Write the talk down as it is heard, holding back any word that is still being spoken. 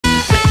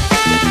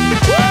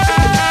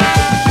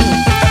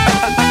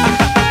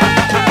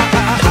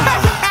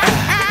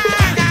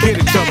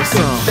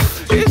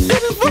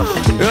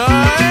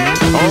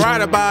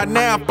by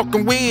now,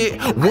 fucking weird.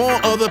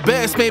 One of the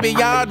best, maybe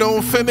y'all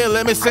don't feel me.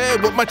 Let me say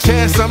it with my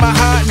chest. I'm a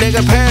hot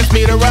nigga, pass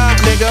me the rock,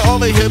 nigga.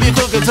 Over here, we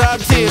cooking top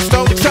tier,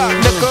 stove top,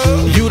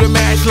 nigga. You the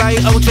match light,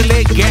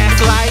 ultralight,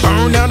 gaslight.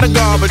 Burn down the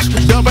garbage,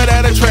 dump it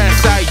at a trash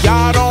site.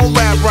 Y'all don't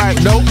rap right,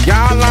 nope.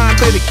 Y'all line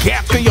through the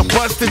gap in your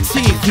busted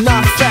teeth,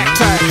 not fact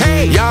type.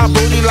 Hey, y'all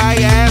booty like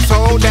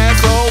asshole,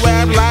 that's old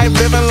rap life,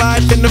 living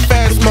life in the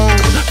fast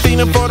mode.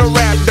 Feeling for the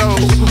rap though,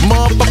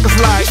 motherfuckers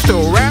like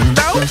still rap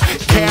though.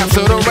 Cap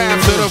to the rap,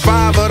 to the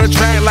vibe of the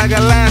track like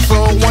a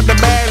lasso. Want the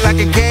bag like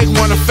a cake,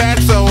 want a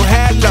fatso.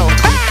 Hello,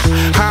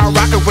 how I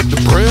rock it with the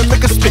brim,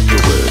 make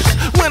conspicuous.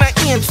 When I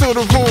enter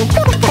the room,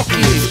 who the fuck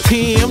is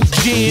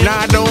TMG?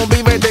 Nah, don't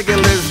be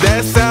ridiculous,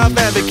 that's South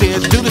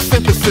Advocates. Do the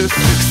synthesis,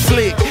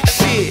 slick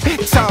shit,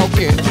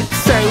 talking.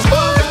 Say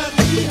what?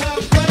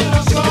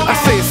 I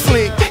say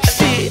slick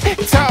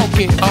shit,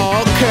 talking.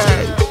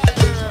 Okay.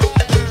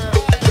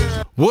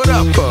 What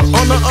up,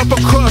 on the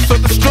upper crust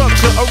of the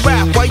structure of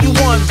rap? Why you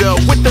wonder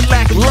with the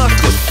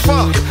lackluster?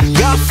 Fuck,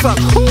 y'all suck.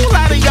 Who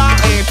lied to y'all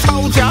and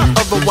told y'all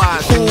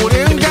otherwise? Who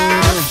them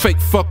guys?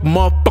 Fake fuck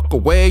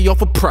motherfucker way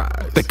off of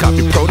pride. They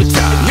copy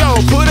prototype. Yo,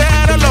 put it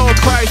at a low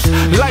price,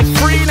 like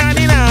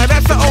 $3.99.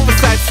 That's an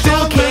oversight.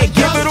 Still can't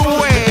give it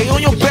away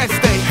on your best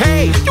day.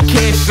 Hey, you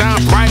can't shine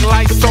bright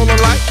like solar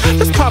light.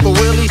 Let's pop a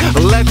wheelie,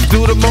 let's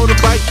do the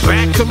motorbike.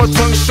 Back to my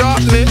tongue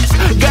sharpness.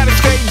 Got a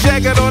straight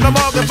jacket on, I'm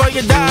all for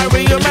your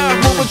diary. Your mouth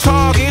moving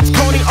targets.